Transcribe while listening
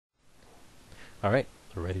Alright,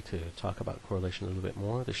 we're ready to talk about correlation a little bit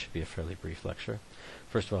more. This should be a fairly brief lecture.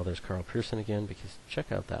 First of all, there's Carl Pearson again, because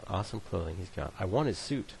check out that awesome clothing he's got. I want his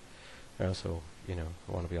suit. I also, I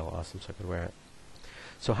want to be all awesome so I could wear it.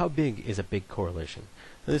 So how big is a big correlation?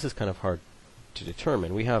 Now, this is kind of hard to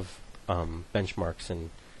determine. We have benchmarks and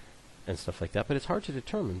stuff like that, but it's hard to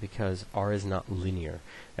determine because R is not linear.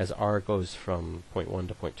 As R goes from point 1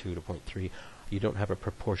 to point 2 to point 3, you don't have a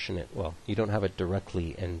proportionate, you don't have a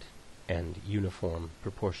directly and uniform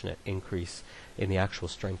proportionate increase in the actual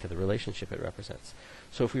strength of the relationship it represents.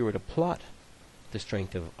 So if we were to plot the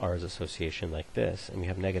strength of R's association like this, and we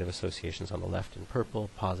have negative associations on the left in purple,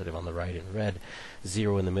 positive on the right in red,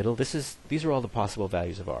 0 in the middle, these are all the possible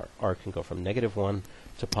values of R. R can go from -1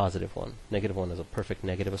 to +1. -1 is a perfect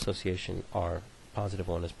negative association. R,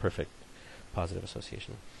 +1 is perfect positive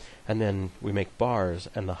association. And then we make bars,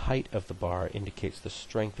 and the height of the bar indicates the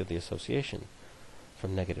strength of the association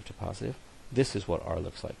from negative to positive. This is what R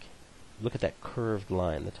looks like. Look at that curved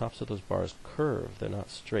line. The tops of those bars curve. They're not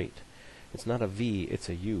straight. It's not a V, it's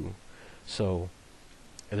a U. So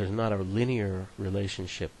there's not a linear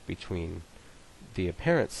relationship between the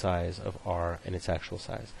apparent size of R and its actual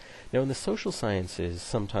size. Now in the social sciences,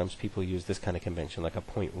 sometimes people use this kind of convention, like a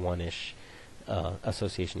 0.1-ish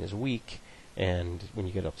association is weak, and when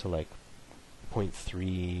you get up to like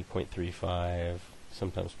 0.3, 0.35,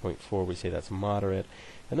 sometimes 0.4, we say that's moderate.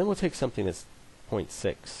 And then we'll take something that's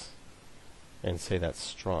 0.6 and say that's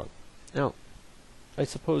strong. Now, I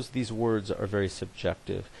suppose these words are very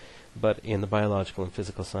subjective, but in the biological and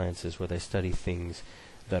physical sciences where they study things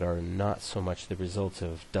that are not so much the results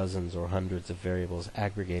of dozens or hundreds of variables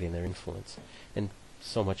aggregating their influence, and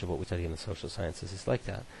so much of what we study in the social sciences is like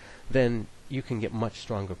that, then you can get much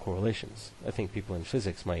stronger correlations. I think people in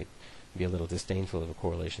physics might be a little disdainful of a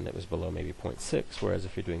correlation that was below maybe 0.6, whereas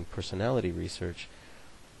if you're doing personality research,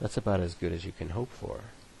 that's about as good as you can hope for.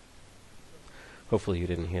 Hopefully you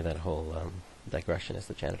didn't hear that whole digression as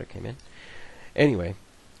the janitor came in. Anyway,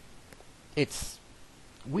 it's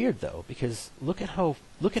weird though, because look at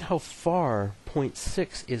how far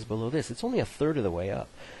 0.6 is below this. It's only a third of the way up.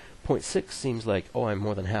 0.6 seems like, oh, I'm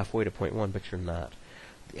more than halfway to 0.1, but you're not.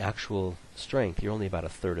 The actual strength, you're only about a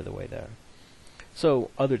third of the way there.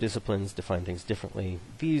 So other disciplines define things differently.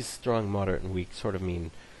 These strong, moderate, and weak sort of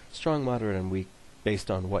mean strong, moderate, and weak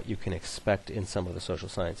based on what you can expect in some of the social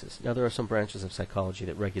sciences. Now there are some branches of psychology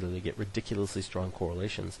that regularly get ridiculously strong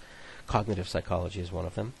correlations. Cognitive psychology is one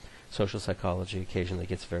of them. Social psychology occasionally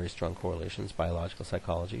gets very strong correlations. Biological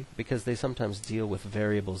psychology, because they sometimes deal with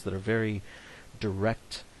variables that are very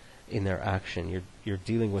direct in their action. You're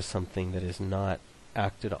dealing with something that is not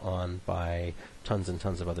acted on by tons and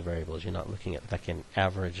tons of other variables. You're not looking at like an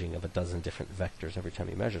averaging of a dozen different vectors every time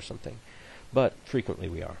you measure something. But frequently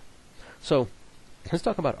we are. So let's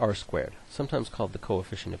talk about R squared, sometimes called the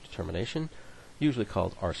coefficient of determination, usually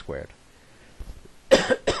called R squared.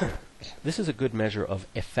 This is a good measure of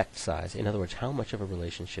effect size. In other words, how much of a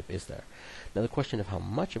relationship is there? Now the question of how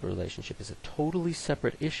much of a relationship is a totally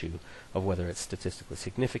separate issue of whether it's statistically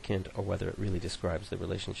significant or whether it really describes the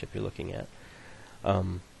relationship you're looking at.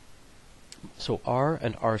 So R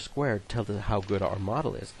and R squared tell us how good our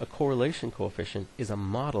model is. A correlation coefficient is a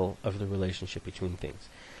model of the relationship between things.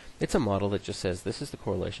 It's a model that just says this is the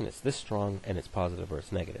correlation, it's this strong, and it's positive or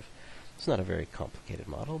it's negative. It's not a very complicated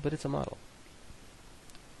model, but it's a model.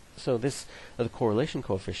 So this, the correlation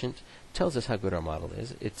coefficient, tells us how good our model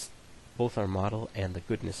is. It's both our model and the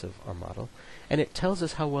goodness of our model. And it tells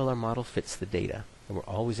us how well our model fits the data. And we're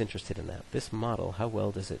always interested in that. This model, how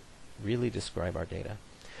well does it really describe our data?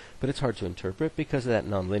 But it's hard to interpret because of that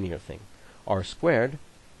nonlinear thing. R squared,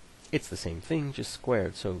 it's the same thing, just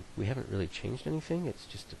squared. So we haven't really changed anything. It's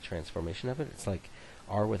just a transformation of it. It's like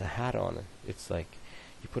R with a hat on. It's like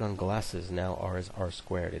you put on glasses, now R is R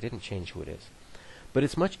squared. It didn't change who it is. But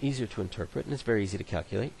it's much easier to interpret, and it's very easy to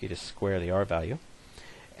calculate. You just square the R value.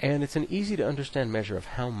 And it's an easy to understand measure of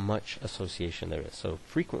how much association there is. So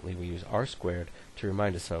frequently we use R squared to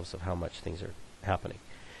remind ourselves of how much things are happening.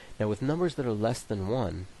 Now with numbers that are less than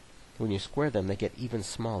 1, when you square them, they get even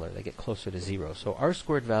smaller. They get closer to 0. So R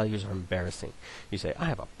squared values are embarrassing. You say, I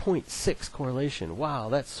have a 0.6 correlation. Wow,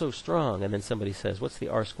 that's so strong. And then somebody says, what's the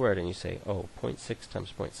R squared? And you say, oh, 0.6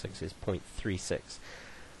 times 0.6 is 0.36.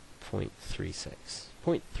 0.36.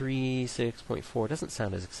 0.36, 0.4 doesn't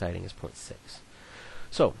sound as exciting as 0.6.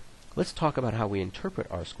 So let's talk about how we interpret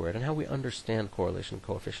R squared and how we understand correlation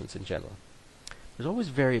coefficients in general. There's always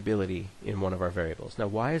variability in one of our variables. Now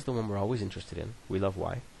y is the one we're always interested in. We love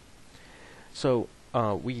y. So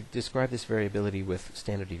we describe this variability with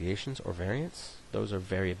standard deviations or variance. Those are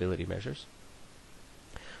variability measures.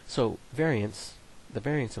 So variance the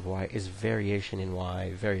variance of y is variation in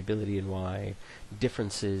y, variability in y,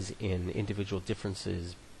 differences in individual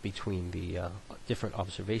differences between the different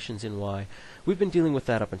observations in y. We've been dealing with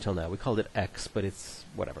that up until now. We called it x, but it's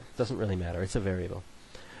whatever. It doesn't really matter. It's a variable.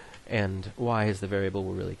 And y is the variable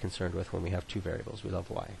we're really concerned with when we have two variables. We love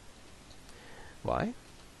y. Why?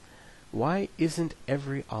 Why isn't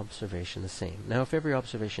every observation the same? Now, if every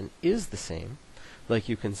observation is the same, like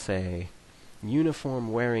you can say,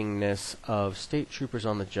 uniform wearingness of state troopers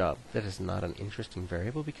on the job, that is not an interesting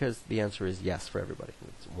variable because the answer is yes for everybody.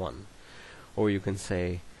 It's 1. Or you can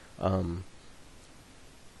say,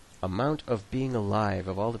 amount of being alive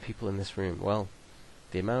of all the people in this room. Well,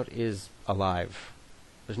 the amount is alive.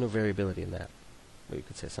 There's no variability in that. Well, you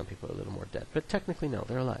could say some people are a little more dead, but technically no,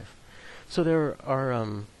 they're alive. So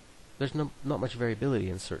there's not much variability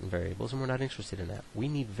in certain variables, and we're not interested in that. We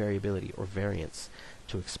need variability or variance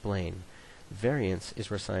to explain. Variance is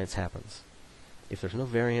where science happens. If there's no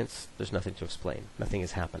variance, there's nothing to explain. Nothing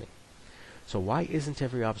is happening. So why isn't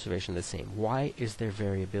every observation the same? Why is there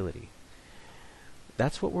variability?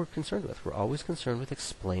 That's what we're concerned with. We're always concerned with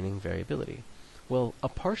explaining variability. Well, a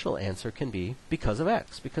partial answer can be because of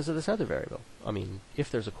x, because of this other variable. I mean, if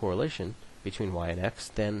there's a correlation between y and x,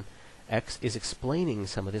 then x is explaining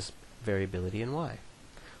some of this variability in y.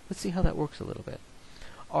 Let's see how that works a little bit.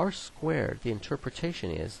 R squared, the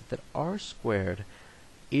interpretation is that R squared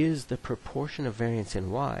is the proportion of variance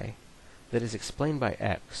in y that is explained by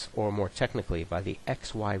x, or more technically, by the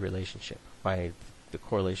xy relationship, by the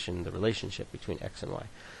correlation, the relationship between x and y.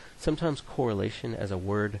 Sometimes correlation as a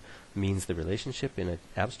word means the relationship in an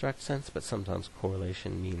abstract sense, but sometimes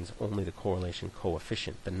correlation means only the correlation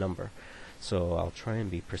coefficient, the number. So I'll try and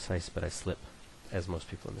be precise, but I slip, as most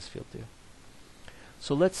people in this field do.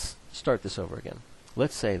 So let's start this over again.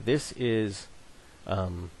 Let's say this is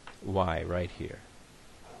y right here.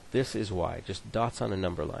 This is y, just dots on a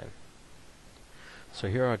number line. So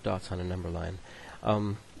here are dots on a number line.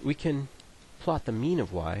 We can plot the mean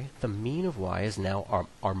of y. The mean of y is now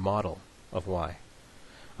our model of y.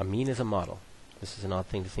 A mean is a model. This is an odd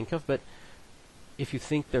thing to think of, but if you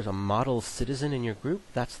think there's a model citizen in your group,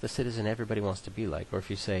 that's the citizen everybody wants to be like. Or if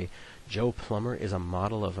you say Joe Plummer is a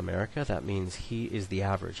model of America, that means he is the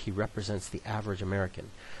average. He represents the average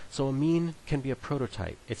American. So a mean can be a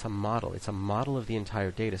prototype. It's a model. It's a model of the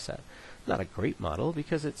entire data set. Not a great model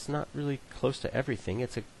because it's not really close to everything.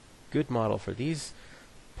 It's a good model for these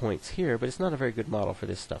points here, but it's not a very good model for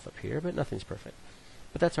this stuff up here, but nothing's perfect.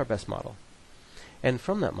 But that's our best model. And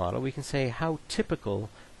from that model, we can say how typical,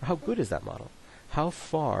 or how good is that model? How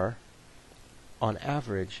far, on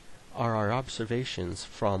average, are our observations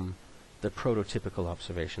from the prototypical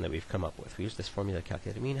observation that we've come up with? We use this formula to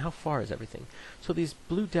calculate a mean. How far is everything? So these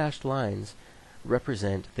blue dashed lines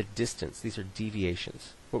represent the distance. These are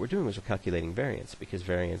deviations. What we're doing is we're calculating variance, because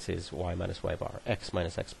variance is y minus y bar, x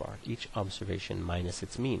minus x bar. Each observation minus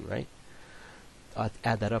its mean, right?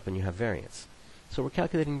 Add that up and you have variance. So we're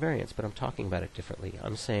calculating variance, but I'm talking about it differently.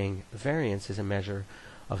 I'm saying variance is a measure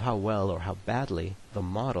of how well or how badly the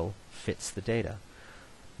model fits the data.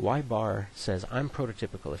 Y bar says I'm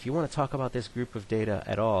prototypical. If you want to talk about this group of data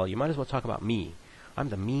at all, you might as well talk about me. I'm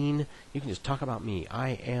the mean. You can just talk about me.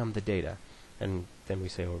 I am the data. And then we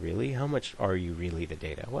say, oh, really? How much are you really the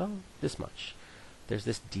data? Well, this much. There's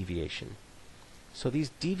this deviation. So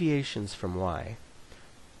these deviations from y,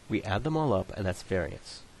 we add them all up, and that's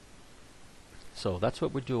variance. So that's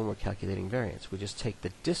what we do when we're calculating variance. We just take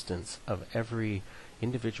the distance of every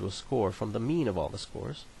individual score from the mean of all the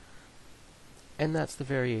scores, and that's the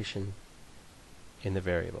variation in the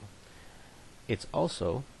variable. It's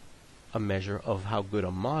also a measure of how good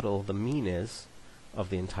a model the mean is of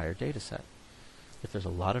the entire data set. If there's a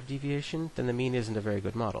lot of deviation, then the mean isn't a very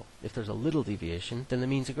good model. If there's a little deviation, then the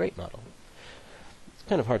mean's a great model. It's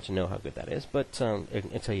kind of hard to know how good that is, but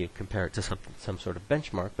until you compare it to some sort of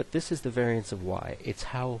benchmark. But this is the variance of y.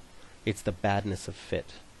 It's the badness of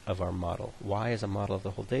fit of our model. Y is a model of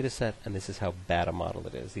the whole data set, and this is how bad a model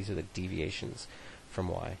it is. These are the deviations from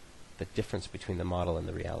y, the difference between the model and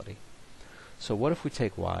the reality. So what if we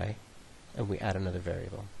take y and we add another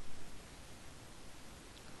variable?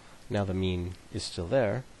 Now the mean is still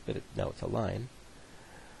there, but now it's a line.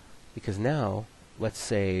 Because now, let's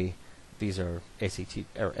say these are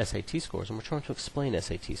SAT scores, and we're trying to explain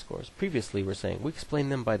SAT scores. Previously, we're saying we explain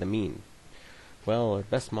them by the mean. Well, our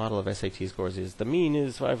best model of SAT scores is the mean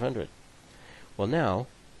is 500. Well, now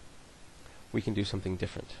we can do something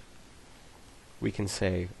different. We can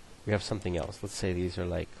say we have something else. Let's say these are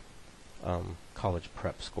like college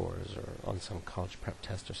prep scores, or on some college prep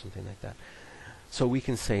test or something like that. So we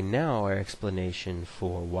can say now our explanation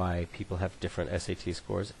for why people have different SAT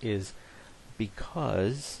scores is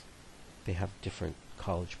because they have different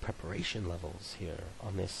college preparation levels here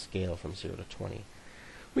on this scale from 0 to 20.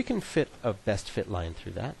 We can fit a best fit line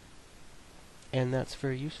through that, and that's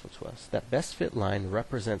very useful to us. That best fit line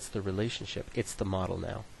represents the relationship. It's the model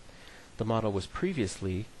now. The model was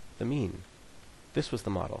previously the mean. This was the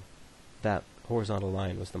model. That horizontal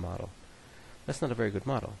line was the model. That's not a very good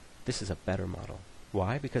model. This is a better model.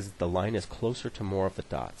 Why? Because the line is closer to more of the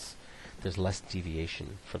dots. There's less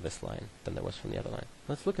deviation from this line than there was from the other line.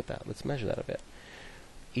 Let's look at that. Let's measure that a bit.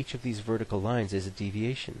 Each of these vertical lines is a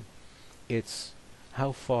deviation. It's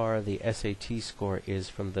how far the SAT score is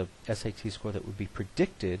from the SAT score that would be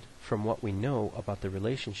predicted from what we know about the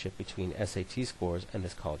relationship between SAT scores and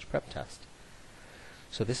this college prep test.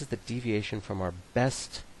 So this is the deviation from our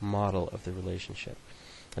best model of the relationship.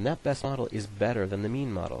 And that best model is better than the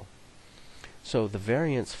mean model. So the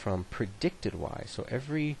variance from predicted y, so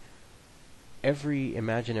every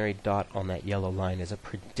imaginary dot on that yellow line is a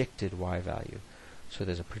predicted y value. So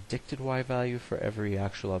there's a predicted y value for every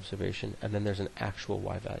actual observation, and then there's an actual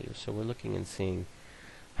y value. So we're looking and seeing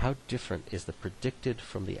how different is the predicted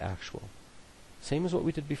from the actual. Same as what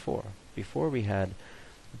we did before. Before we had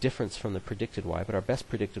difference from the predicted y, but our best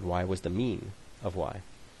predicted y was the mean of y,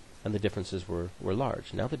 and the differences were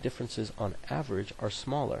large. Now the differences on average are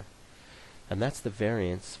smaller, and that's the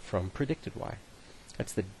variance from predicted y.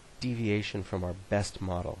 That's the deviation from our best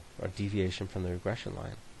model, or deviation from the regression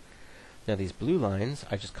line. Now these blue lines,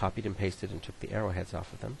 I just copied and pasted and took the arrowheads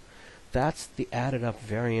off of them. That's the added up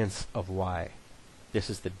variance of y. This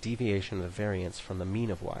is the deviation of the variance from the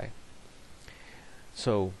mean of y.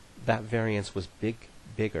 So that variance was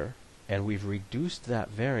bigger, and we've reduced that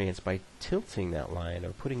variance by tilting that line, or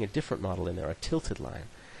putting a different model in there, a tilted line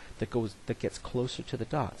that gets closer to the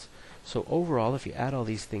dots. So overall, if you add all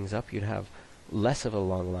these things up, you'd have less of a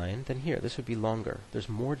long line than here. This would be longer. There's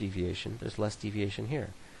more deviation. There's less deviation here,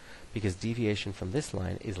 because deviation from this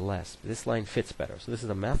line is less. This line fits better. So this is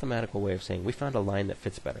a mathematical way of saying we found a line that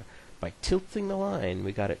fits better. By tilting the line,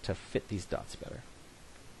 we got it to fit these dots better.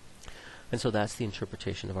 And so that's the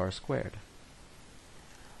interpretation of r squared.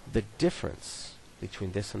 The difference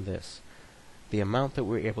between this and this, the amount that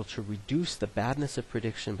we're able to reduce the badness of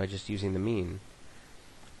prediction by just using the mean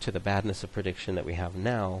to the badness of prediction that we have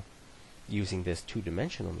now using this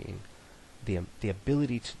two-dimensional mean,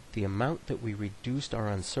 the amount that we reduced our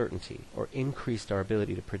uncertainty or increased our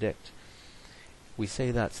ability to predict, we say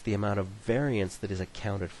that's the amount of variance that is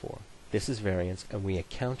accounted for. This is variance, and we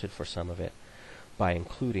accounted for some of it by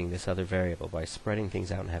including this other variable, by spreading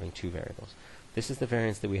things out and having two variables. This is the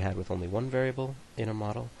variance that we had with only one variable in a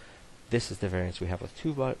model. This is the variance we have with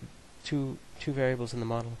two variables in the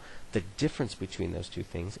model. The difference between those two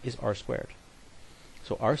things is r squared.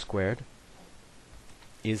 So r squared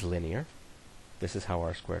is linear. This is how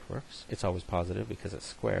r squared works. It's always positive because it's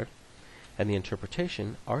squared. And the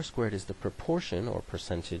interpretation, r squared is the proportion or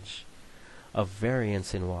percentage of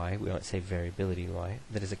variance in y, we might say variability in y,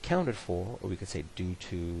 that is accounted for, or we could say due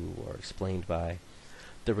to, or explained by,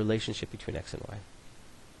 the relationship between x and y.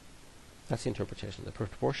 That's the interpretation, the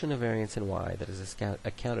proportion of variance in y that is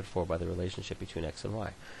accounted for by the relationship between x and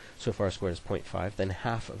y. So if r squared is 0.5, then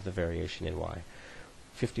half of the variation in y,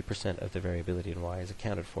 50% of the variability in y, is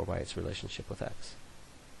accounted for by its relationship with x.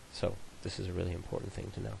 So this is a really important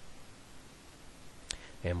thing to know.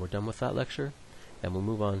 And we're done with that lecture, and we'll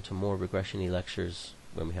move on to more regression-y lectures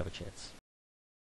when we have a chance.